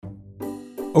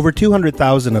Over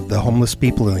 200,000 of the homeless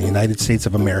people in the United States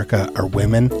of America are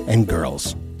women and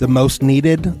girls. The most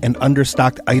needed and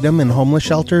understocked item in homeless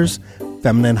shelters,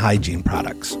 feminine hygiene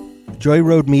products. Joy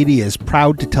Road Media is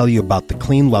proud to tell you about the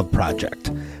Clean Love Project.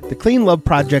 The Clean Love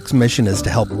Project's mission is to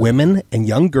help women and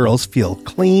young girls feel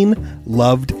clean,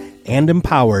 loved, and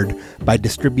empowered by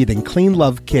distributing Clean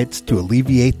Love kits to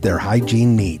alleviate their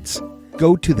hygiene needs.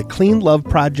 Go to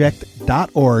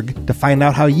thecleanloveproject.org to find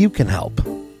out how you can help.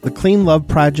 The Clean Love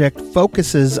Project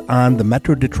focuses on the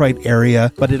Metro Detroit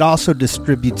area, but it also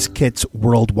distributes kits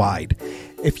worldwide.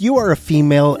 If you are a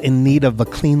female in need of a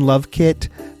Clean Love kit,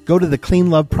 go to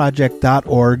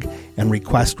thecleanloveproject.org and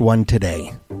request one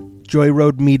today. Joy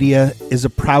Road Media is a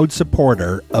proud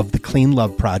supporter of the Clean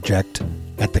Love Project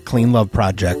at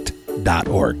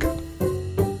thecleanloveproject.org.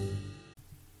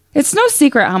 It's no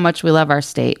secret how much we love our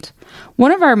state.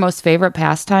 One of our most favorite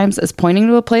pastimes is pointing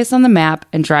to a place on the map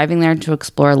and driving there to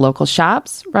explore local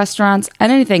shops, restaurants,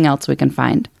 and anything else we can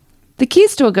find. The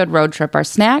keys to a good road trip are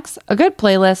snacks, a good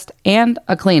playlist, and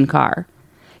a clean car.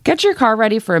 Get your car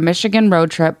ready for a Michigan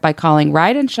road trip by calling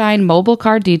Ride and Shine Mobile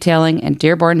Car Detailing in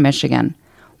Dearborn, Michigan.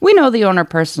 We know the owner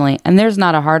personally, and there's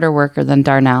not a harder worker than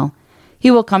Darnell.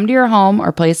 He will come to your home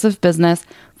or place of business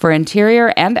for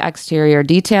interior and exterior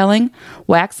detailing,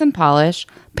 wax and polish,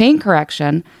 paint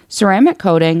correction, ceramic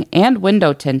coating, and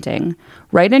window tinting,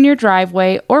 right in your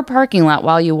driveway or parking lot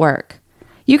while you work.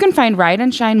 You can find Ride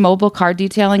and Shine Mobile Car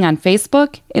Detailing on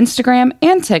Facebook, Instagram,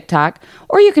 and TikTok,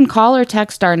 or you can call or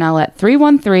text Darnell at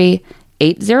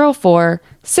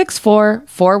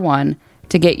 313-804-6441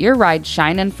 to get your ride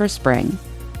shining for spring.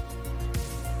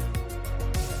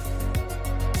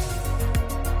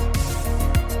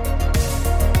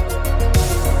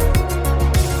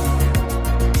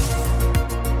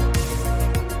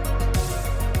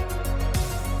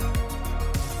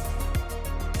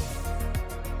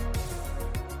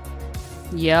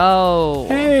 Yo.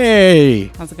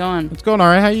 Hey. How's it going? It's going all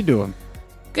right. How you doing?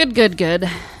 Good.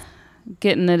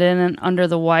 Getting it in and under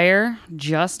the wire,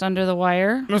 just under the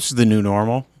wire. This is the new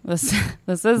normal. This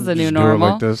is the new Just normal.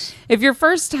 Do it like this. If you're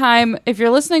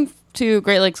listening to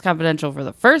Great Lakes Confidential for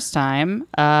the first time,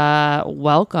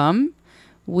 welcome.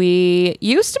 We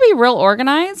used to be real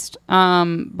organized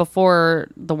before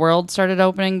the world started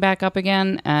opening back up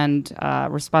again and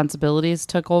responsibilities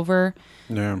took over.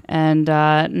 Yeah. And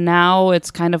now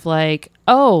it's kind of like,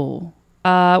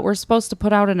 we're supposed to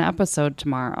put out an episode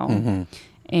tomorrow. Mm-hmm.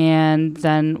 And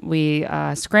then we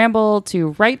scramble to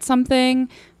write something,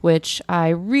 which I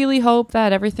really hope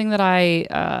that everything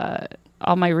that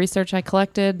all my research I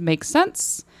collected makes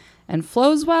sense and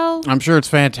flows well. I'm sure it's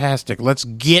fantastic. Let's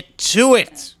get to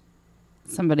it.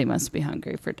 Somebody must be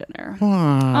hungry for dinner.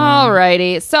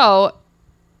 Alrighty. So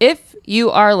if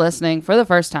you are listening for the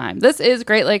first time, this is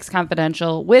Great Lakes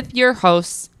Confidential with your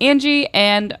hosts, Angie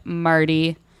and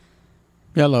Marty.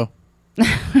 Hello.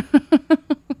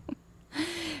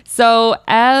 So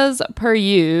as per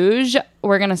usual,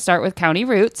 we're going to start with county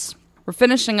roots. We're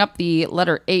finishing up the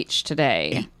letter H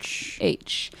today.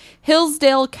 H.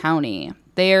 Hillsdale County.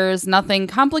 There's nothing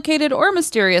complicated or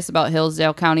mysterious about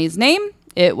Hillsdale County's name.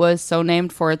 It was so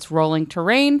named for its rolling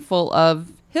terrain full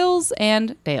of hills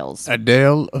and dales. A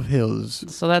dale of hills.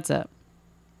 So that's it.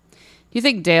 Do you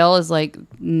think Dale is like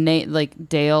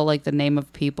Dale, like the name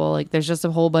of people? Like there's just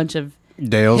a whole bunch of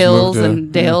Dales hills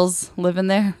and dales living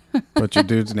there. Bunch of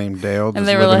dudes named Dale just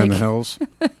they were living in like- the hills.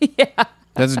 Yeah.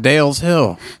 That's Dale's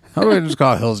Hill. How do we just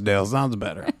call it Hillsdale? Sounds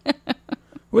better.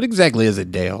 What exactly is a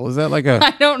dale? Is that like a...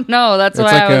 I don't know. That's It's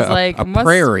why like I was like... a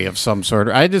prairie of some sort.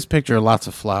 I just picture lots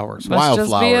of flowers.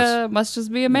 Wildflowers. Must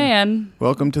just be a man.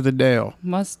 Welcome to the Dale.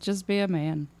 Must just be a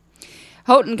man.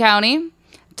 Houghton County.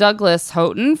 Douglas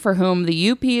Houghton, for whom the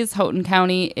UP's Houghton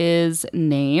County is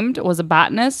named, was a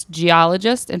botanist,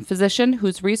 geologist, and physician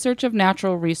whose research of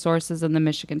natural resources in the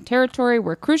Michigan Territory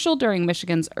were crucial during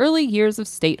Michigan's early years of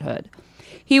statehood.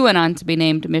 He went on to be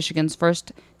named Michigan's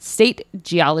first state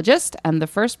geologist and the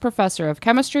first professor of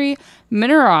chemistry,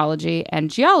 mineralogy, and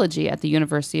geology at the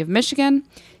University of Michigan.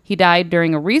 He died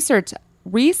during a research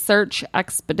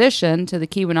expedition to the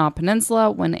Keweenaw Peninsula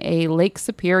when a Lake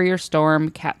Superior storm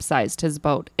capsized his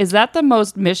boat. Is that the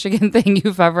most Michigan thing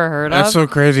you've ever heard of? That's so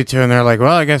crazy, too. And they're like,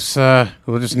 well, I guess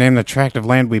we'll just name the tract of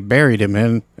land we buried him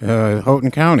in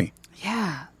Houghton County.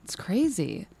 Yeah, it's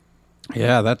crazy.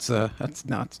 Yeah, that's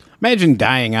nuts. Imagine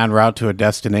dying en route to a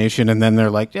destination, and then they're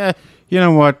like, yeah, you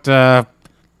know what,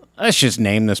 let's just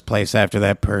name this place after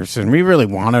that person. We really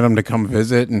wanted them to come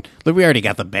visit, and look, we already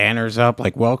got the banners up,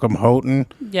 like, welcome Houghton.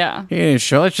 Yeah. Yeah,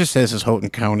 sure, let's just say this is Houghton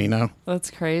County now. That's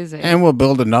crazy. And we'll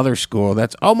build another school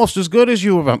that's almost as good as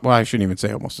you. Well, I shouldn't even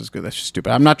say almost as good. That's just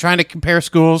stupid. I'm not trying to compare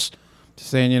schools,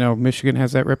 saying, Michigan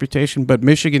has that reputation, but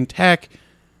Michigan Tech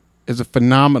is a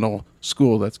phenomenal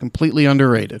school that's completely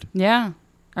underrated. Yeah.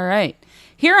 All right.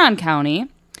 Huron County.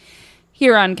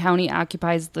 Huron County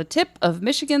occupies the tip of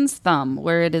Michigan's thumb,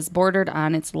 where it is bordered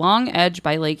on its long edge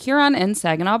by Lake Huron and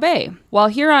Saginaw Bay. While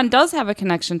Huron does have a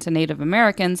connection to Native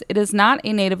Americans, it is not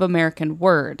a Native American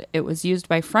word. It was used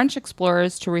by French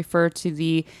explorers to refer to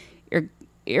the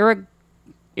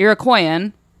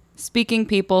Iroquoian speaking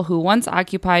people who once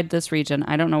occupied this region.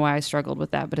 I don't know why I struggled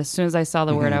with that, but as soon as I saw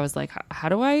the word, I was like, how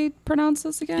do I pronounce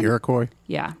this again? Iroquois?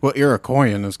 Yeah. Well,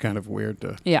 Iroquoian is kind of weird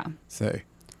to say.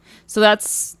 So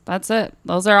that's it.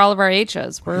 Those are all of our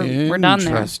H's. We're done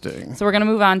there. Interesting. So we're going to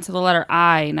move on to the letter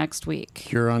I next week.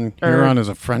 Huron is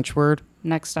a French word?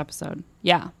 Next episode.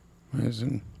 Yeah. As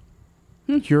in,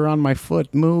 Huron my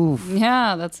foot, move.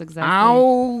 Yeah, that's exactly.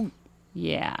 Ow!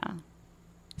 Yeah.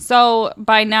 So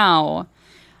by now,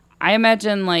 I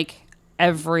imagine like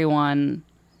everyone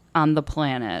on the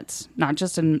planet, not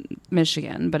just in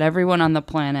Michigan, but everyone on the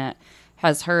planet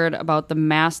has heard about the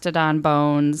mastodon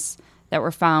bones that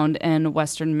were found in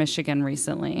Western Michigan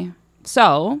recently.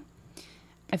 So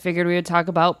I figured we would talk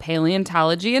about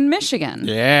paleontology in Michigan.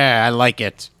 Yeah, I like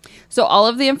it. So all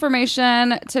of the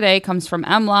information today comes from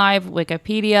MLive,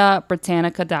 Wikipedia,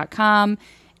 Britannica.com,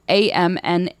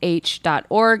 amnh.org,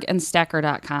 and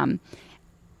Stacker.com.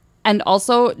 And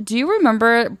also, do you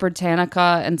remember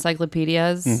Britannica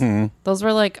encyclopedias? Mm-hmm. Those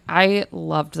were like, I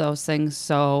loved those things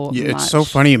so much. It's so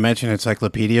funny you mention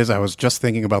encyclopedias. I was just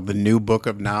thinking about the New Book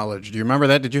of Knowledge. Do you remember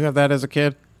that? Did you have that as a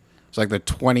kid? It's like the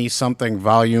 20-something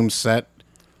volume set.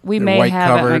 We may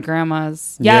have at my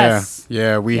grandma's. Yes.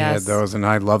 Yeah, we had those, and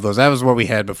I love those. That was what we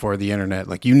had before the internet.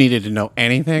 Like, you needed to know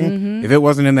anything. Mm-hmm. If it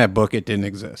wasn't in that book, it didn't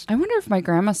exist. I wonder if my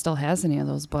grandma still has any of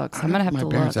those books. I'm going to have to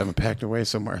look. My parents have them packed away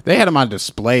somewhere. They had them on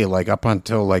display, like, up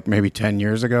until, like, maybe 10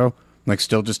 years ago. Like,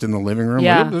 still just in the living room.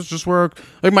 Yeah. Like, this just work.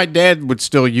 Like, my dad would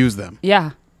still use them.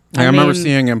 Yeah. I remember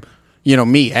seeing him,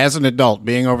 me, as an adult,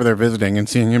 being over there visiting and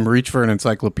seeing him reach for an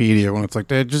encyclopedia when it's like,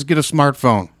 Dad, just get a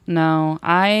smartphone. No,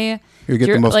 You get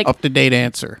the most up-to-date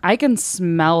answer. I can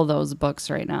smell those books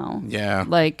right now. Yeah.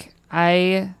 Like,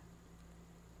 I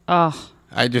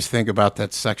just think about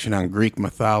that section on Greek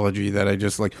mythology that I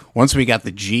just like. Once we got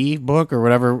the G book or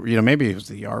whatever, maybe it was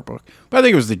the R book, but I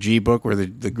think it was the G book where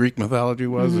the Greek mythology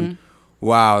was. Mm-hmm. And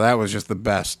wow, that was just the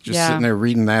best. Just sitting there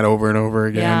reading that over and over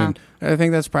again. Yeah. And I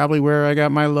think that's probably where I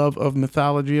got my love of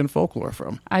mythology and folklore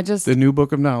from. The New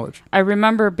Book of Knowledge. I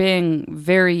remember being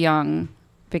very young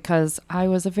because I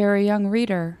was a very young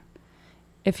reader.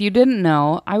 If you didn't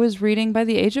know, I was reading by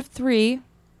the age of 3.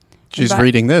 She's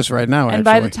reading this right now, and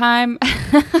actually.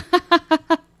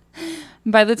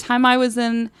 By the time I was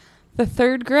in the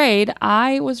 3rd grade,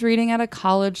 I was reading at a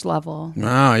college level.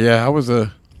 Oh, yeah. I was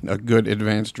a good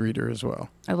advanced reader as well.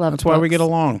 I love That's books. Why we get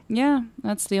along. Yeah,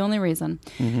 that's the only reason.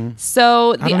 Mm-hmm.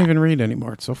 So I don't even read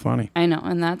anymore. It's so funny. I know,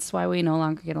 and that's why we no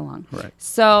longer get along. Right.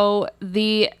 So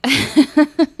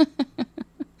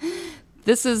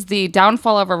this is the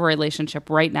downfall of our relationship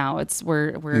right now.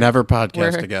 We're never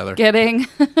podcast together.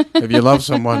 If you love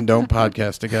someone, don't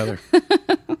podcast together.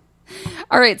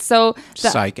 All right, so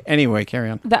psych. Anyway,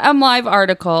 carry on. The MLive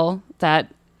article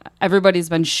that everybody's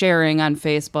been sharing on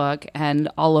Facebook and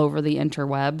all over the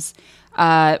interwebs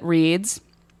reads,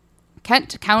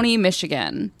 Kent County,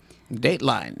 Michigan.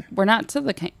 Dateline. We're not to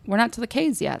the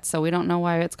K's yet, so we don't know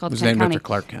why it's called Kent named County. after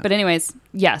Clark Kent. But anyways,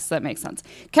 yes, that makes sense.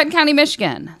 Kent County,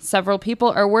 Michigan. Several people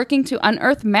are working to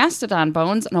unearth mastodon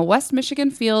bones in a West Michigan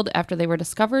field after they were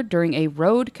discovered during a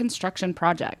road construction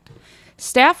project.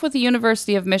 Staff with the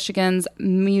University of Michigan's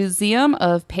Museum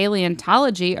of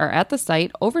Paleontology are at the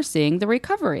site overseeing the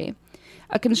recovery.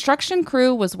 A construction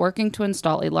crew was working to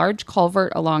install a large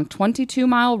culvert along 22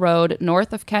 Mile Road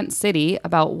north of Kent City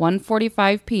about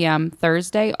 1:45 p.m.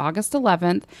 Thursday, August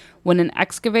 11th, when an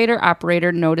excavator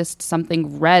operator noticed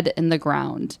something red in the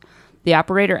ground. The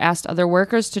operator asked other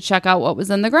workers to check out what was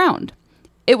in the ground.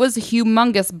 It was a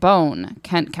humongous bone,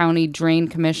 Kent County Drain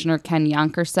Commissioner Ken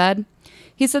Yonker said.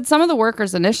 He said some of the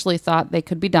workers initially thought they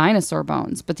could be dinosaur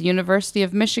bones, but the University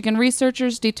of Michigan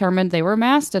researchers determined they were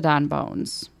mastodon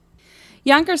bones.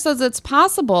 Yonker says it's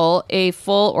possible a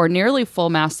full or nearly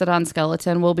full mastodon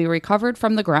skeleton will be recovered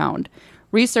from the ground.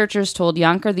 Researchers told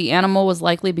Yonker the animal was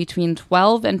likely between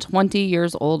 12 and 20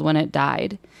 years old when it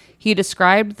died. He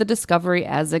described the discovery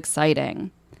as exciting.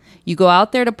 You go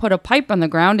out there to put a pipe on the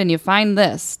ground and you find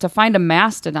this. To find a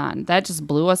mastodon, that just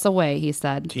blew us away, he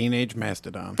said. Teenage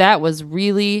mastodon. That was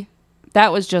really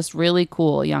That was just really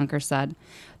cool, Yonker said.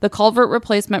 The culvert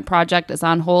replacement project is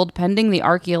on hold pending the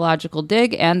archaeological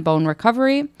dig and bone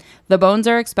recovery. The bones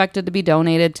are expected to be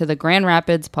donated to the Grand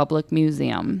Rapids Public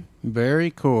Museum. Very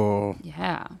cool.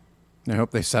 Yeah. I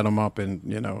hope they set them up in,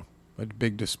 a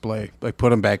big display. Like, put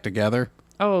them back together.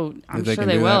 Oh, I'm They sure can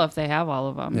they do will that? if they have all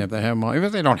of them. Yeah, if they have them all. Even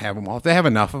if they don't have them all. If they have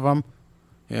enough of them,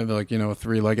 yeah, they're like, a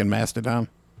three-legged mastodon.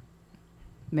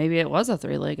 Maybe it was a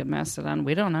three-legged mastodon.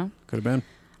 We don't know. Could have been.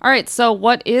 All right, so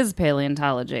what is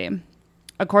paleontology?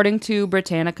 According to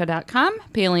Britannica.com,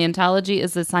 paleontology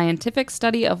is the scientific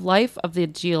study of life of the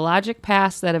geologic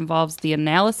past that involves the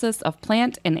analysis of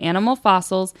plant and animal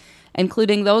fossils,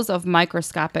 including those of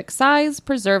microscopic size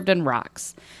preserved in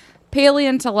rocks.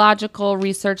 Paleontological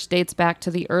research dates back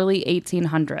to the early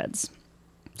 1800s.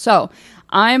 So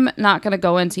I'm not going to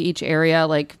go into each area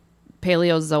like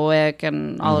Paleozoic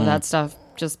and all of that stuff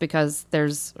just because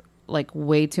there's like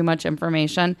way too much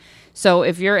information. So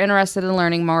if you're interested in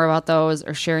learning more about those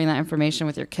or sharing that information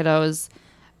with your kiddos,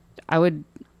 I would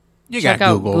check got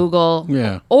out Google. Google.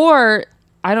 Yeah. Or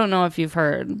I don't know if you've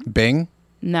heard. Bing?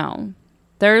 No.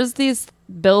 There's these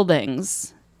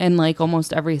buildings in like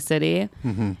almost every city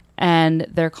and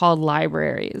they're called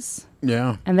libraries.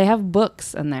 Yeah. And they have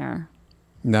books in there.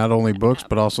 Not only books,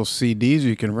 but also CDs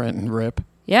you can rent and rip.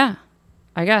 Yeah,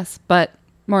 I guess. But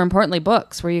more importantly,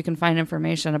 books where you can find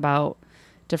information about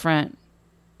different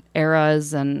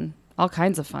eras and all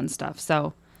kinds of fun stuff.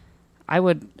 So I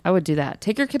would do that.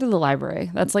 Take your kid to the library.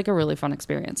 That's like a really fun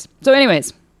experience. So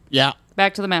anyways, Yeah.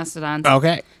 back to the mastodons.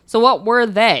 Okay. So what were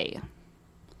they?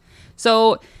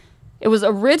 So it was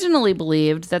originally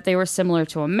believed that they were similar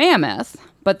to a mammoth,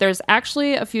 but there's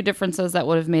actually a few differences that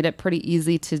would have made it pretty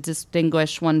easy to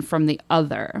distinguish one from the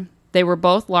other. They were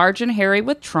both large and hairy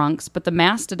with trunks, but the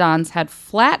mastodons had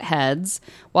flat heads,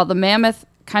 while the mammoth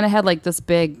kind of had like this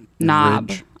big knob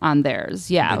Ridge. on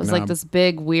theirs. Yeah, Big it was knob. like this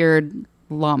big weird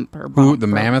lump or bump. Who, the or-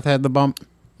 mammoth had the bump?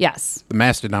 Yes. The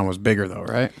mastodon was bigger, though,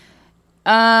 right?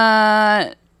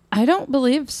 I don't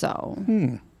believe so.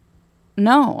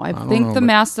 No, I think know, the but-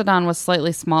 mastodon was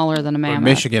slightly smaller than a But mammoth.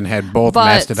 Michigan had both But-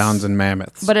 mastodons and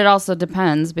mammoths. But it also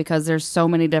depends because there's so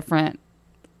many different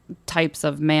types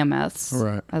of mammoths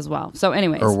Right. as well. So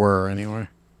anyways, or were, anyway.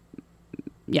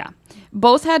 yeah.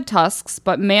 Both had tusks,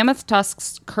 but mammoth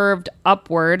tusks curved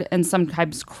upward and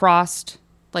sometimes crossed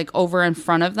like over in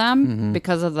front of them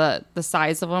because of the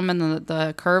size of them and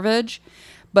the curvage.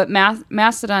 But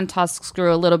mastodon tusks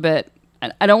grew a little bit,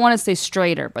 I don't want to say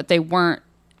straighter, but they weren't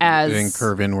as They didn't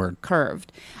curve inward.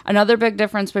 curved. Another big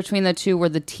difference between the two were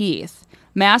the teeth.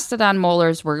 Mastodon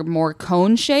molars were more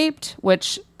cone-shaped,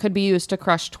 which could be used to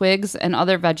crush twigs and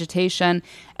other vegetation.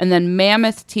 And then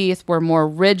mammoth teeth were more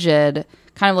rigid,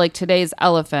 kind of like today's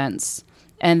elephants.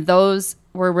 And those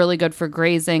were really good for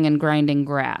grazing and grinding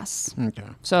grass. Okay.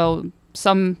 So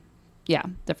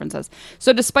differences.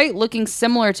 So despite looking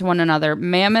similar to one another,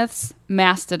 mammoths,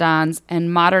 mastodons,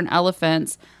 and modern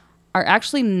elephants are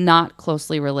actually not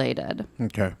closely related.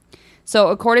 Okay. So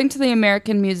according to the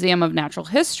American Museum of Natural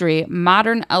History,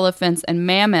 modern elephants and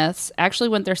mammoths actually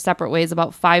went their separate ways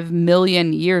about 5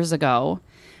 million years ago,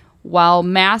 while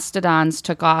mastodons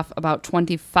took off about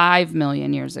 25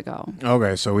 million years ago.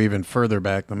 Okay, so even further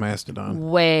back, the mastodon.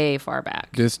 Way far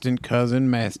back. Distant cousin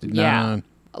mastodon. Yeah.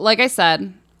 Like I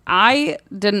said, I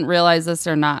didn't realize this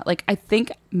or not. Like, I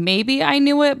think maybe I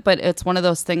knew it, but it's one of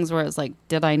those things where it's like,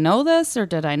 did I know this or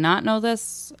did I not know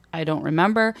this? I don't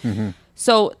remember.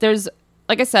 So there's,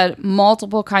 like I said,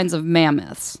 multiple kinds of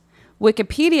mammoths.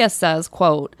 Wikipedia says,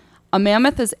 quote, a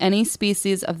mammoth is any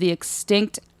species of the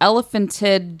extinct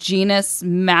elephantid genus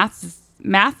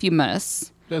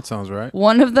Mathumus, That sounds right.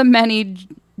 one of the many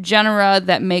genera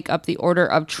that make up the order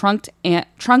of trunked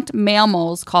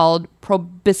mammals called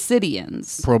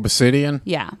proboscideans. Proboscidean?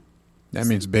 Yeah. That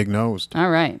means big-nosed. All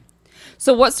right.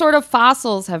 So what sort of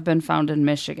fossils have been found in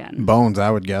Michigan? Bones,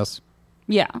 I would guess.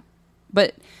 Yeah.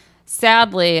 But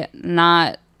sadly,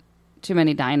 not too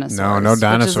many dinosaurs. No which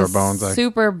dinosaur is a bones.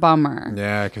 Super bummer.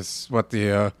 Yeah, because what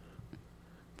the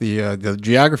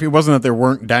geography wasn't that there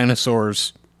weren't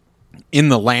dinosaurs in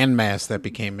the landmass that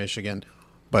became Michigan,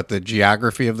 but the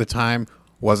geography of the time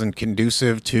wasn't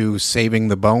conducive to saving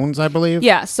the bones, I believe.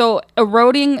 Yeah, so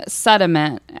eroding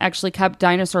sediment actually kept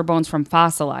dinosaur bones from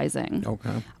fossilizing.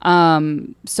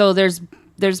 Okay. So there's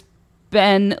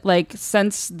been like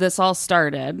since this all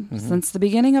started, since the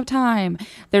beginning of time,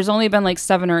 there's only been like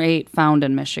 7 or 8 found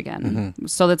in Michigan.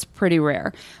 So that's pretty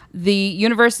rare. The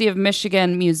University of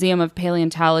Michigan Museum of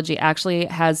Paleontology actually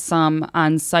has some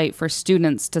on site for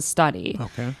students to study.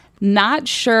 Okay. Not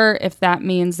sure if that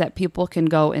means that people can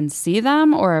go and see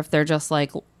them or if they're just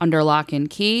like under lock and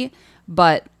key,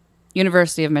 but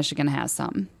University of Michigan has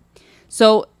some.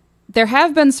 So there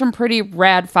have been some pretty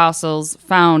rad fossils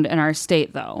found in our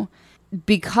state, though.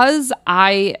 Because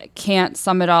I can't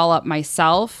sum it all up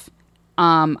myself,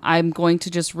 I'm going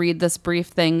to just read this brief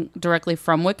thing directly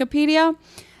from Wikipedia.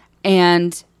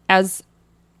 And as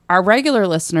our regular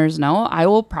listeners know, I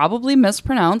will probably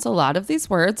mispronounce a lot of these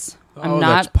words.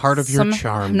 That's part of your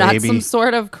charm, I'm not baby. some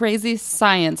sort of crazy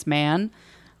science man,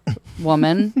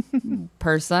 woman,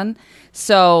 person.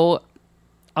 So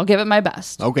I'll give it my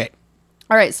best. Okay.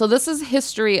 All right, so this is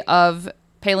history of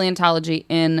paleontology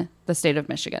in the state of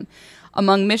Michigan.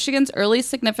 Among Michigan's early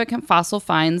significant fossil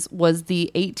finds was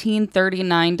the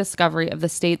 1839 discovery of the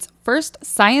state's first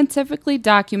scientifically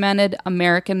documented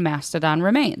American mastodon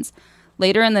remains.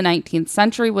 Later in the 19th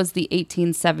century was the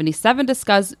 1877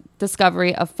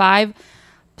 discovery of 5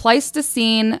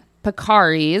 Pleistocene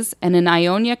peccaries in an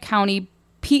Ionia County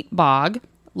peat bog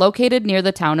located near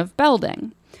the town of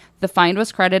Belding. The find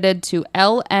was credited to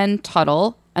L.N.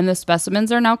 Tuttle, and the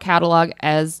specimens are now cataloged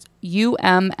as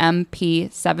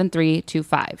UMMP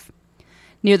 7325.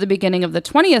 Near the beginning of the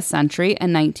 20th century,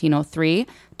 in 1903,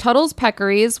 Tuttle's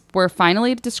peccaries were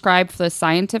finally described for the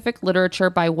scientific literature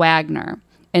by Wagner.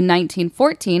 In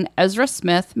 1914, Ezra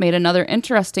Smith made another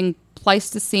interesting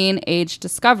Pleistocene-age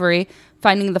discovery,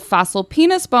 finding the fossil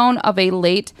penis bone of a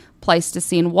late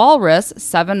Pleistocene walrus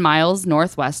 7 miles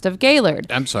northwest of Gaylord.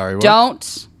 I'm sorry. What?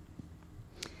 Don't.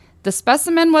 The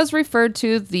specimen was referred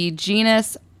to the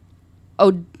genus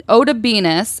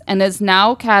Odobenus and is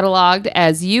now cataloged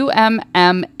as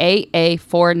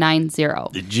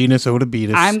UMMAA490. The genus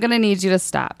Odobenus. I'm going to need you to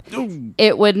stop.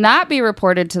 It would not be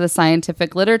reported to the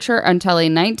scientific literature until a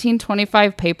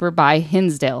 1925 paper by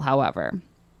Hinsdale, however.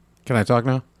 Can I talk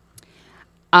now?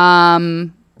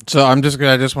 So I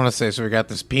just want to say, so we got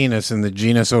this penis in the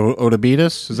genus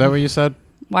Odobenus. Is that what you said?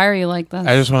 Why are you like this?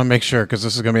 I just want to make sure because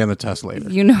this is going to be on the test later.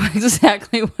 You know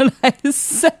exactly what I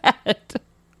said.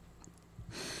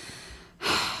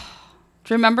 Do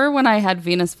you remember when I had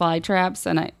Venus flytraps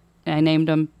and I named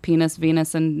them Penis,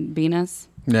 Venus, and Venus?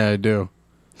 Yeah, I do.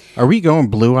 Are we going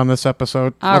blue on this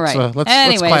episode? All right.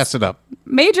 Let's class it up.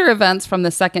 Major events from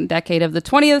the second decade of the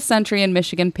 20th century in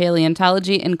Michigan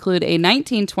paleontology include a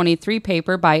 1923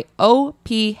 paper by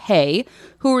O.P. Hay,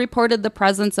 who reported the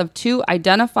presence of 2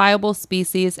 identifiable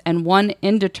species and 1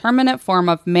 indeterminate form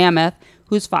of mammoth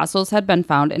whose fossils had been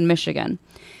found in Michigan.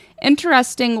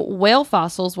 Interesting whale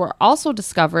fossils were also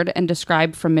discovered and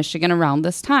described from Michigan around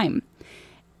this time.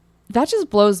 That just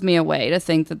blows me away to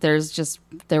think that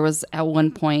there was at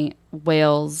one point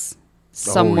whales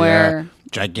somewhere. Oh, yeah.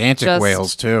 Gigantic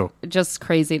whales too. Just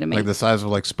crazy to me. Like the size of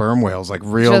like sperm whales, like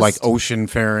real like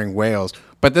ocean-faring whales.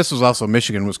 But this was also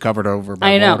Michigan was covered over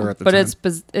by water at the time.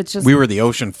 It's just we were the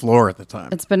ocean floor at the time.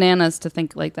 It's bananas to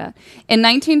think like that. In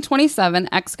 1927,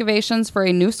 excavations for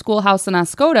a new schoolhouse in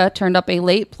Oscoda turned up a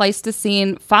late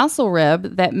Pleistocene fossil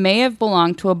rib that may have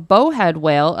belonged to a bowhead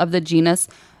whale of the genus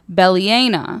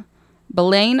Balaena.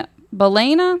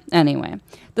 Balaena? Anyway,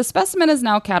 the specimen is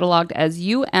now cataloged as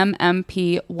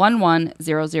UMMP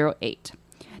 11008.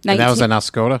 And that was in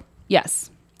Oscoda?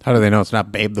 Yes. How do they know it's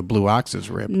not Babe the Blue Ox's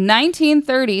rib?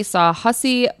 1930 saw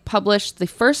Hussey publish the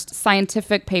first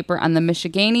scientific paper on the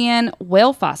Michiganian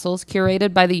whale fossils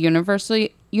curated by the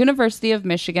University of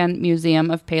Michigan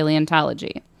Museum of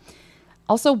Paleontology.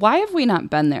 Also, why have we not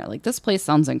been there? Like, this place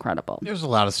sounds incredible. There's a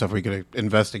lot of stuff we could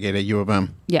investigate at U of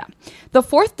M. Yeah. The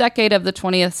 4th decade of the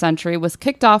 20th century was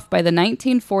kicked off by the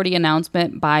 1940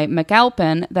 announcement by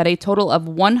McAlpin that a total of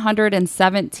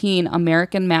 117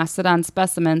 American mastodon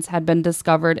specimens had been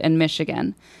discovered in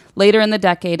Michigan. Later in the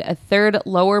decade, a 3rd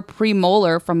lower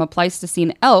premolar from a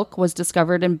Pleistocene elk was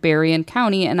discovered in Berrien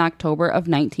County in October of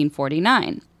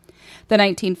 1949. The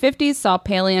 1950s saw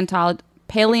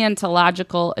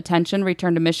paleontological attention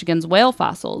returned to Michigan's whale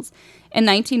fossils. In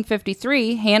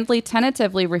 1953, Handley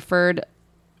tentatively referred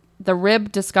the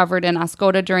rib discovered in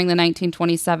Oscoda during the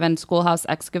 1927 schoolhouse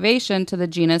excavation to the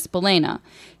genus Balaena.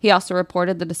 He also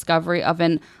reported the discovery of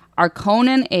an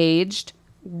Arconan-aged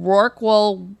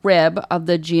Rorqual rib of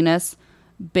the genus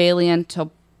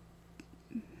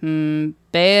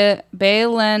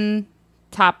Balaentoptera.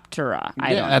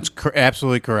 That's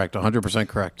absolutely correct. 100%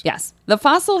 correct. Yes. The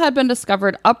fossil had been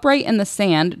discovered upright in the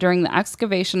sand during the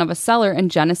excavation of a cellar in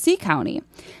Genesee County.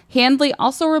 Handley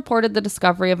also reported the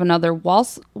discovery of another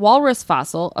walrus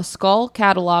fossil, a skull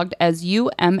cataloged as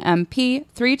UMMP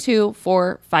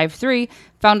 32453,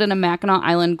 found in a Mackinac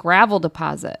Island gravel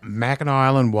deposit. Mackinac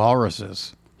Island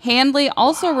walruses. Handley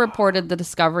also reported the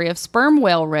discovery of sperm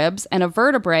whale ribs and a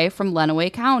vertebrae from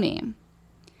Lenawee County.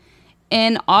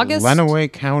 In August...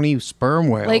 Lenawee County sperm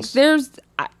whales. Like, there's...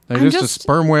 They're I'm just a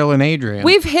sperm whale in Adrian.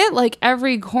 We've hit like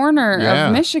every corner Yeah.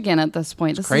 of Michigan at this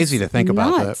point. This crazy is to think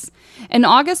about that. nuts. In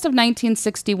August of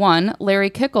 1961, Larry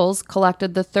Kickles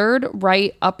collected the third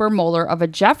right upper molar of a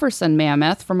Jefferson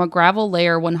mammoth from a gravel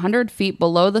layer 100 feet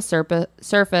below the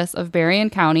surface of Berrien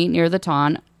County near the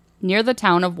town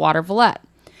of Watervliet.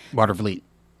 Watervliet.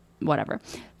 Whatever.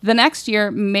 The next year,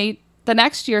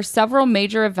 several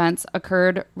major events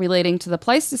occurred relating to the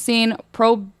Pleistocene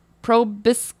proboscidean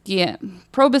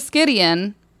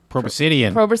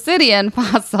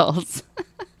fossils.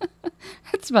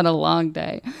 It's been a long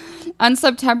day. On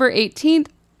September 18th,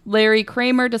 Larry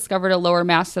Kramer discovered a lower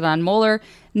mastodon molar,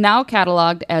 now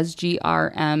cataloged as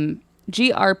GRPM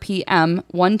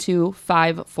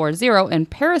 12540 in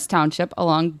Paris Township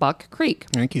along Buck Creek.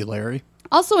 Thank you, Larry.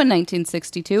 Also in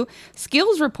 1962,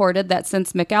 Skeels reported that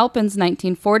since McAlpin's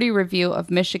 1940 review of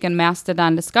Michigan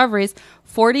mastodon discoveries,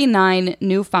 49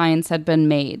 new finds had been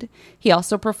made. He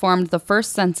also performed the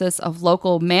first census of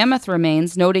local mammoth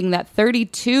remains, noting that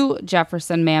 32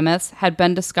 Jefferson mammoths had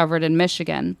been discovered in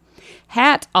Michigan.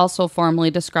 Hatt also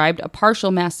formally described a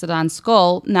partial mastodon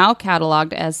skull, now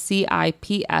cataloged as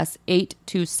CIPS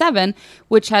 827,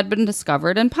 which had been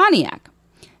discovered in Pontiac.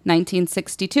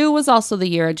 1962 was also the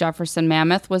year a Jefferson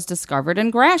mammoth was discovered in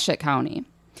Gratiot County.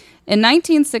 In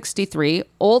 1963,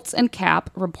 Oltz and Kapp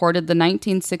reported the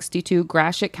 1962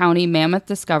 Gratiot County mammoth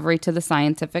discovery to the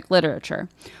scientific literature.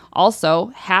 Also,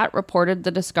 Hatt reported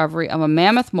the discovery of a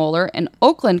mammoth molar in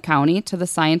Oakland County to the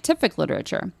scientific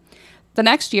literature. The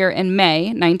next year, in May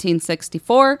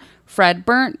 1964, Fred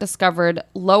Burnt discovered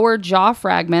lower jaw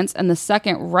fragments and the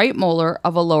second right molar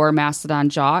of a lower mastodon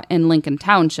jaw in Lincoln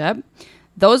Township.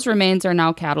 Those remains are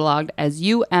now cataloged as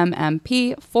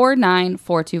UMMP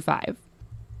 49425.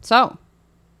 So,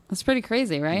 that's pretty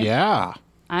crazy, right? Yeah.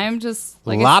 I'm just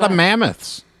A lot of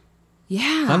mammoths.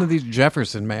 Yeah. None of these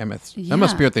Jefferson mammoths. Yeah. That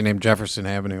must be what they named Jefferson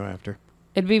Avenue after.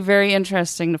 It'd be very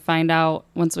interesting to find out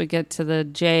once we get to the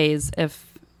Jays if,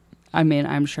 I mean,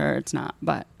 I'm sure it's not,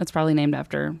 but it's probably named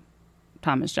after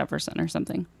Thomas Jefferson or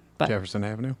something. But Jefferson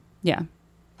Avenue? yeah.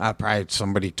 Probably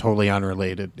somebody totally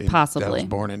unrelated. Possibly. That was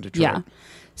born in Detroit. Yeah.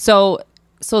 So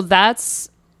that's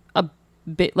a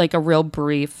bit like a real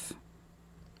brief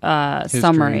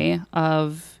summary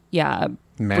of brief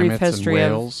Mammoths history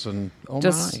and of whales and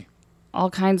just my.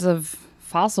 all kinds of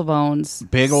fossil bones.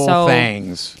 Big old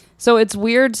fangs. So it's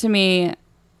weird to me.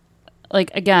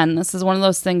 Like, again, this is one of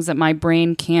those things that my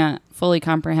brain can't fully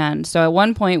comprehend. So at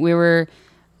one point we were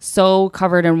so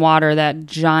covered in water that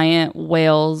giant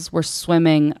whales were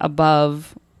swimming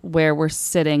above where we're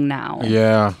sitting now.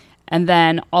 Yeah. And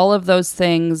then all of those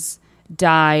things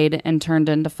died and turned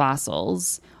into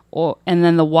fossils. And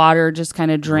then the water just kind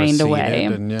of drained away.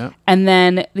 And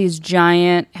then these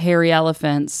giant hairy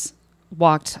elephants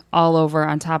walked all over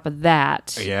on top of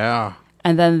that. Yeah.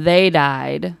 And then they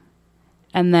died.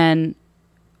 And then,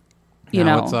 you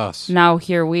Now know, it's us. Now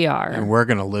here we are. And we're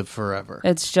going to live forever.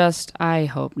 It's just, I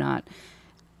hope not.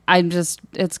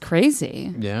 It's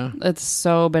crazy. Yeah. It's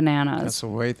so bananas. That's the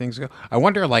way things go. I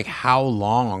wonder, like, how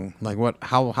long, like,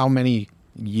 how many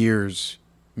years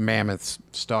mammoths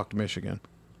stalked Michigan?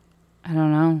 I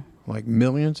don't know. Like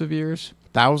millions of years?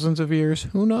 Thousands of years?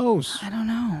 Who knows? I don't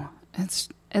know.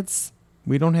 It's.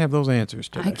 We don't have those answers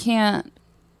today.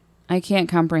 I can't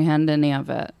comprehend any of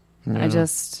it. Yeah.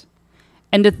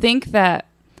 And to think that,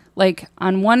 like,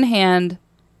 on one hand,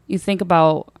 you think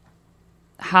about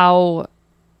how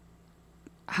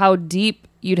deep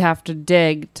you'd have to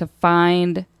dig to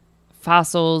find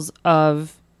fossils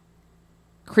of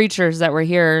creatures that were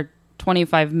here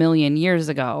 25 million years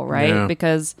ago, right? Yeah.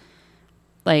 Because,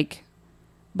 like,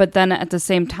 but then at the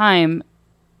same time,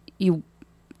 you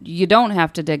don't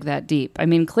have to dig that deep. I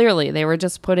mean, clearly they were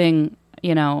just putting,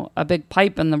 you know, a big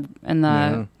pipe in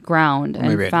the ground Well, maybe and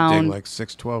I had to found dig like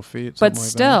 6-12 feet. but something like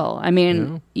still, that. I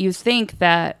mean, you think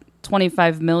that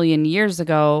 25 million years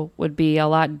ago would be a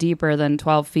lot deeper than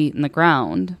 12 feet in the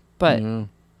ground, but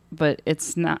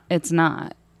it's not. It's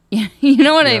not. You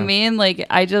know what I mean? Like,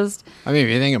 I mean, if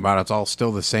you think about it, it's all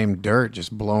still the same dirt,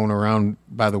 just blown around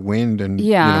by the wind and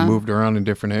moved around in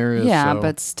different areas. Yeah, so.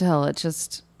 but still, it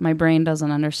just, my brain doesn't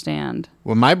understand.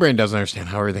 Well, my brain doesn't understand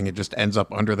how everything, it just ends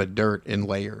up under the dirt in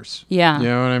layers. Yeah. You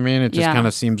know what I mean? It just Yeah. kind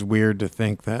of seems weird to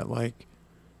think that, like,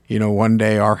 you know, one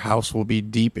day our house will be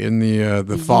deep in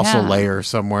the fossil layer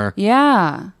somewhere.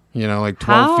 Yeah. You know, like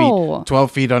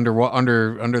 12 feet under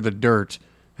the dirt,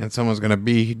 and someone's gonna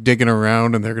be digging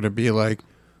around, and they're gonna be like,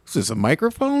 "Is this a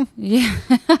microphone?" Yeah.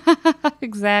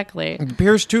 Exactly. It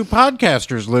appears 2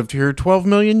 podcasters lived here 12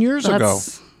 million years ago.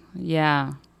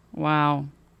 Yeah. Wow.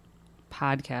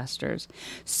 Podcasters.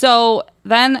 So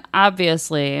then,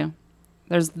 obviously,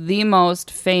 There's the most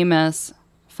famous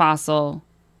fossil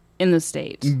in the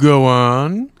state. Go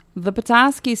on. The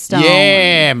Petoskey Stone.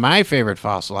 Yeah, my favorite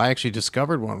fossil. I actually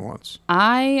discovered one once.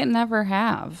 I never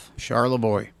have.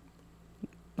 Charlevoix.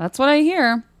 That's what I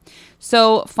hear.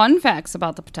 So, fun facts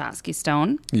about the Petoskey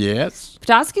Stone. Yes.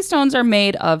 Petoskey stones are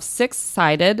made of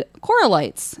six-sided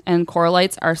corallites, and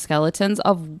corallites are skeletons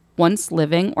of once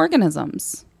living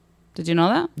organisms. Did you know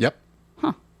that? Yep.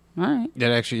 All right.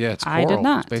 That actually, yeah, it's coral. I did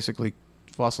not. It's basically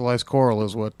fossilized coral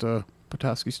is what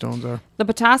Petoskey stones are. The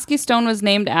Petoskey Stone was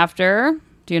named after,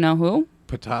 do you know who?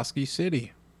 Petoskey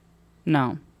City.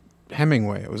 No.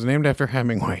 Hemingway. It was named after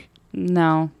Hemingway.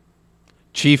 No.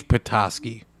 Chief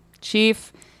Petoskey.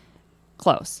 Chief,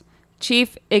 close.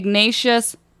 Chief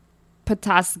Ignatius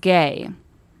Petoskey.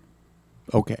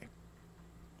 Okay.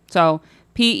 So,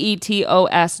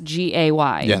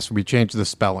 Petosgay. Yes, we changed the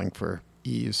spelling for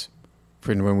ease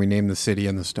for when we name the city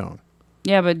and the stone.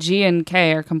 Yeah, but G and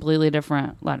K are completely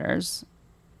different letters.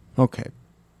 Okay.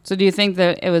 So do you think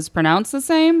that it was pronounced the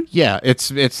same? Yeah, it's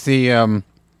the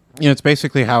it's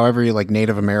basically how every like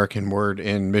Native American word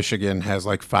in Michigan has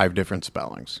like 5 different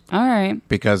spellings All right.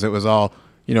 because it was all,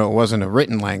 it wasn't a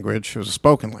written language, it was a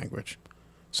spoken language.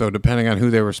 So depending on who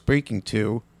they were speaking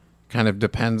to, kind of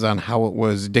depends on how it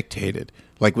was dictated.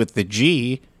 Like with the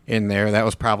G in there, that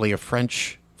was probably a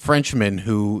Frenchman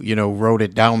who, wrote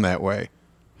it down that way.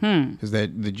 Because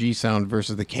that the G sound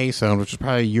versus the K sound, which is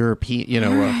probably European,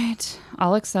 All right.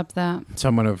 I'll accept that.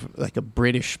 someone of like a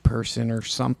British person or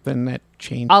something that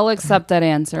changed. I'll accept that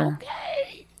answer.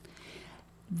 Okay.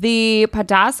 The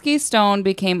Petoskey Stone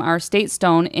became our state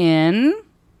stone in,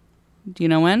 do you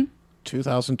know when?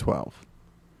 2012.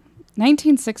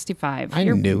 1965. I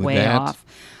You're knew way that.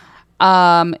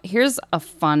 off. Here's a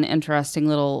fun, interesting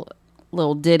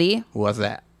little ditty. Who was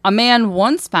that? A man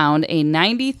once found a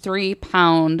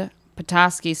 93-pound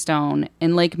Petoskey stone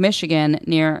in Lake Michigan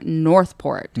near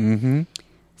Northport. Mm-hmm.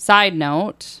 Side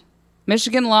note,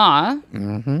 Michigan law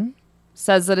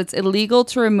says that it's illegal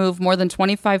to remove more than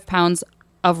 25 pounds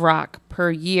of rock per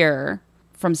year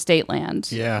from state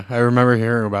land. Yeah, I remember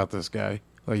hearing about this guy.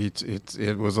 Like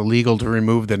it was illegal to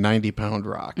remove the 90-pound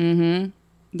rock. Mm-hmm.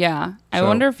 Yeah. I So-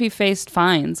 wonder if he faced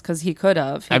fines, because he could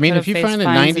have. He I mean, could if have you faced find a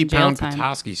fines and jail 90-pound time.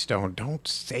 Petoskey stone, don't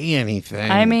say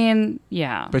anything. I mean,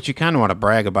 yeah. but you kind of want to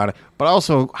brag about it. But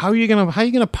also, how are you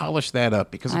gonna polish that up?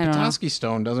 Because a I don't know. Petoskey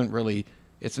stone doesn't really.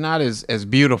 It's not as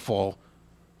beautiful.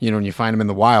 When you find them in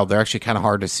the wild, they're actually kind of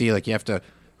hard to see. Like you have to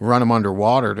run them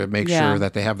underwater to make Yeah. sure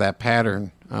that they have that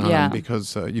pattern. Yeah.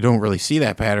 Because you don't really see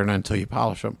that pattern until you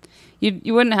polish them.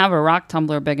 You wouldn't have a rock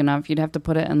tumbler big enough. You'd have to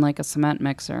put it in like a cement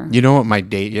mixer. You know what my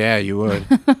date? Yeah, you would.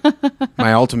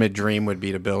 My ultimate dream would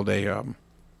be to build I've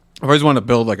always wanted to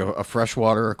build like a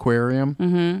freshwater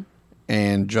aquarium,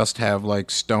 and just have like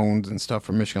stones and stuff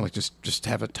from Michigan. Like just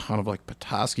have a ton of like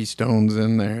Petoskey stones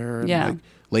in there. And Yeah. like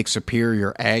Lake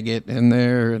Superior agate in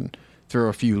there, and throw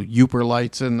a few Uper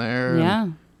lights in there. Yeah.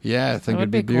 And yeah, I think That it'd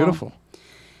would be be cool. beautiful.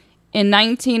 In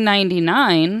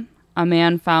 1999, a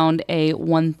man found a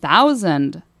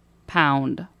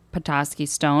 1,000-pound Petoskey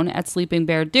stone at Sleeping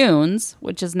Bear Dunes,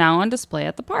 which is now on display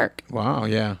at the park. Wow.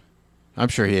 Yeah. I'm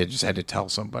sure he just had to tell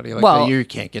somebody. Like, Well, you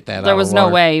can't get that. There out was of no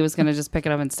water. way he was going to just pick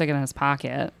it up and stick it in his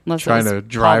pocket. Unless it Trying was to Paul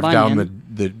drive down Bunyan.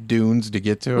 the dunes to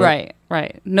get to it.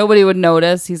 Right. Nobody would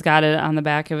notice. He's got it on the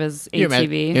back of his You imagine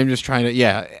ATV. him just trying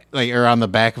to, or on the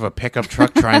back of a pickup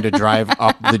truck trying to drive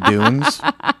up the dunes.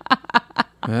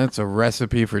 That's a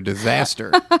recipe for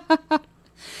disaster.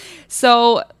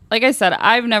 So, like I said,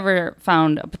 I've never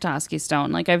found a Petoskey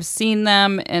stone. Like, I've seen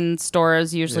them in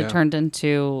stores, usually Yeah. turned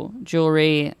into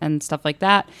jewelry and stuff like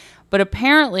that. But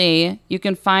apparently, you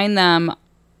can find them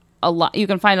a lot. You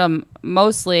can find them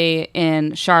mostly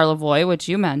in Charlevoix, which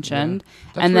you mentioned.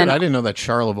 That's And weird. then I didn't know that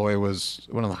Charlevoix was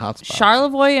one of the hot spots.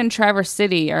 Charlevoix and Traverse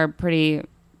City are pretty,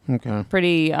 Okay.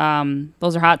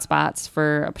 those are hot spots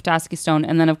for a Petoskey stone.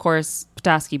 And then, of course,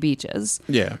 Petoskey beaches.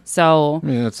 Yeah. So, I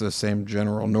mean, that's the same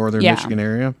general northern Yeah. Michigan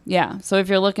area. yeah. So if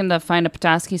you're looking to find a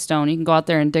Petoskey stone, you can go out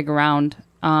there and dig around.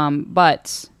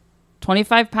 But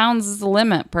 25 pounds is the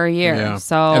limit per year. Yeah.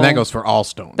 So and that goes for all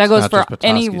stones. that goes not for just Petoskey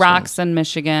any stones. rocks in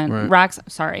Michigan.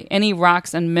 Right. Any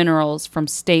rocks and minerals from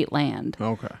state land.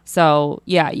 Okay. So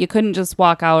yeah, you couldn't just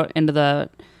walk out into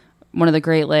one of the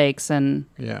Great Lakes and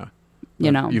Yeah.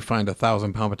 you find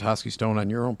 1,000-pound Petoskey stone on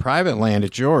your own private land,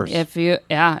 it's yours. if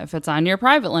it's on your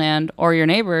private land or your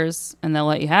neighbors and they'll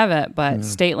let you have it, but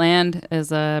state land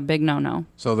is a big no-no.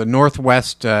 So the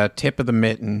northwest tip of the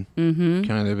mitten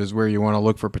kind of is where you want to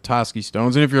look for Petoskey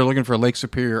stones. And if you're looking for Lake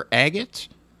Superior agate,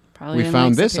 Probably We in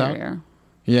found Lake this out. Superior.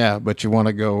 yeah, but you want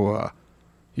to go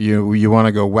you want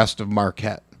to go west of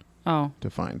Marquette Oh, to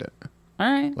find it.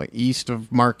 All right. Like east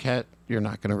of Marquette, you're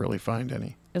not going to really find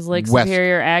any. Is Lake West.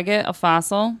 Superior agate a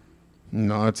fossil?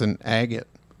 No, it's an agate.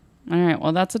 All right.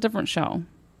 Well, that's a different show.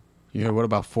 Yeah, what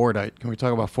about Fordite? Can we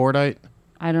talk about Fordite?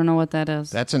 I don't know what that is.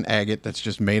 That's an agate that's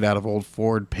just made out of old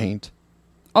Ford paint.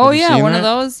 Oh, Have you yeah. seen One that? of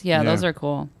those? Yeah, Yeah. those are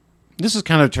cool. This is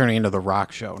kind of turning into the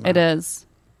rock show now. It is.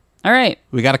 All right.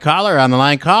 We got a caller on the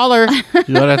line. Caller,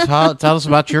 you want to tell us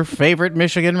about your favorite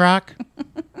Michigan rock?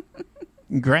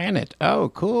 Granite. Oh,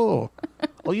 cool.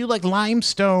 Oh, you like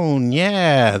limestone.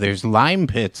 Yeah, there's lime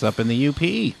pits up in the UP.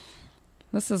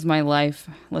 This is my life,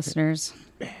 listeners.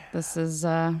 This is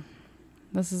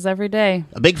every day.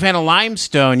 A big fan of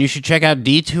limestone. You should check out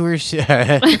Detours. You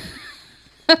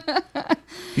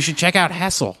should check out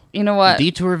Hessel. You know what?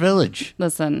 Detour Village.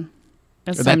 Listen.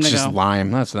 It's time That's to just go.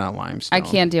 lime. That's not limestone. I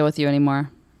can't deal with you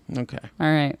anymore. Okay.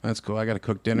 All right. That's cool. I got to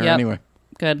cook dinner Yep. anyway.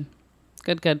 Good.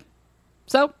 Good.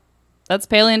 So, that's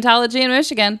paleontology in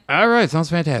Michigan. All right. Sounds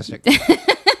fantastic.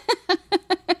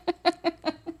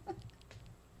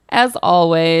 As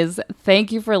always,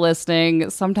 thank you for listening.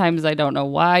 Sometimes I don't know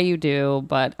why you do,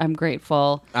 but I'm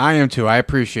grateful. I am too. I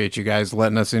appreciate you guys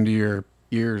letting us into your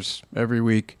ears every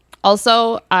week.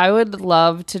 Also, I would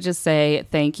love to just say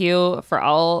thank you for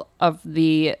all of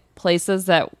the places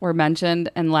that were mentioned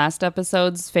in last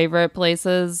episode's favorite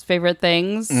places, favorite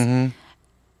things. Mm-hmm.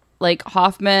 Like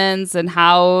Hoffman's and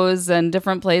Howe's and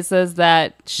different places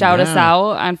that shout us Yeah. out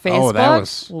on Facebook. Oh, that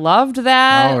was- Loved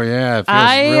that. Oh, yeah. It feels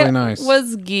I really nice.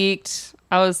 was geeked.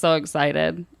 I was so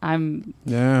excited.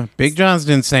 Yeah. Big John's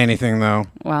didn't say anything, though.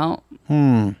 Well.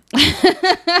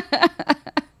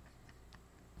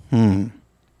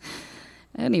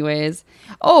 Anyways.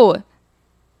 Oh,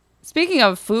 speaking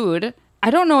of food, I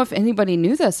don't know if anybody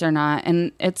knew this or not,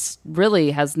 and it's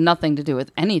really has nothing to do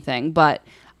with anything, but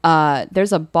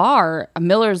there's a bar, a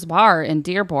Miller's Bar in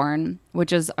Dearborn,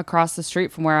 which is across the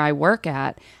street from where I work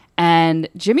at. And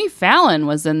Jimmy Fallon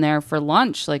was in there for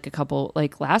lunch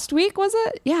last week, was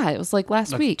it? Yeah, it was like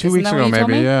last week. 2 Isn't weeks that what ago, you told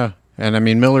maybe, me? yeah. And I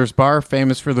mean, Miller's Bar,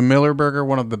 famous for the Miller Burger,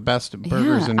 one of the best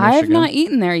burgers in Michigan. I have not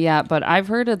eaten there yet, but I've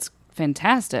heard it's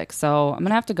fantastic. So I'm going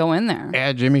to have to go in there.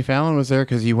 Yeah, Jimmy Fallon was there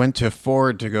because he went to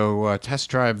Ford to go test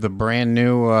drive the brand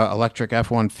new electric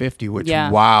F-150, which,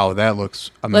 Yeah. wow, that looks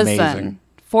amazing. Listen,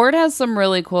 Ford has some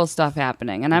really cool stuff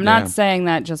happening. And I'm Yeah. not saying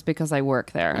that just because I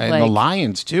work there. And the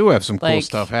Lions, too, have some cool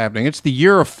stuff happening. It's the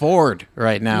year of Ford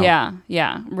right now.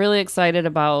 Yeah. Really excited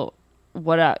about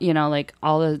what,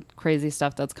 all the crazy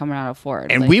stuff that's coming out of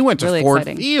Ford. And Like, we went to really Ford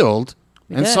exciting. Field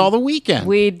and did. saw the Weeknd,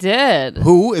 We did.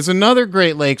 who is another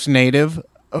Great Lakes native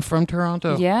from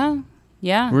Toronto.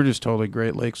 Yeah. We're just totally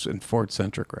Great Lakes and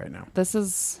Ford-centric right now. This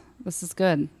is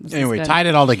good. This Anyway, is good. tied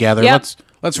it all together. Yep.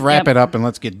 Let's wrap Yep. it up and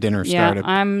let's get dinner started.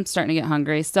 Yeah, I'm starting to get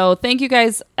hungry. So thank you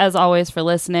guys, as always, for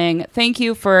listening. Thank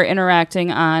you for interacting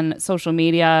on social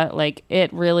media. Like,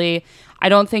 it really, I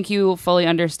don't think you fully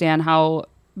understand how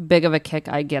big of a kick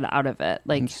I get out of it.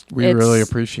 Like, We really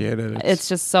appreciate it. It's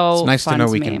just so it's nice fun to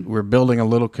know me. we're building a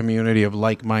little community of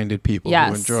like-minded people who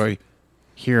Yes. enjoy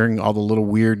hearing all the little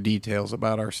weird details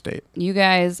about our state. You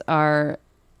guys are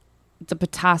the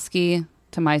Petoskey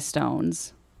to my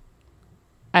Stones.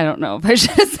 I don't know if I should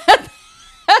have said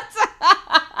that.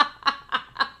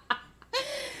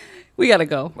 We gotta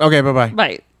go. Okay, bye-bye.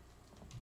 Bye.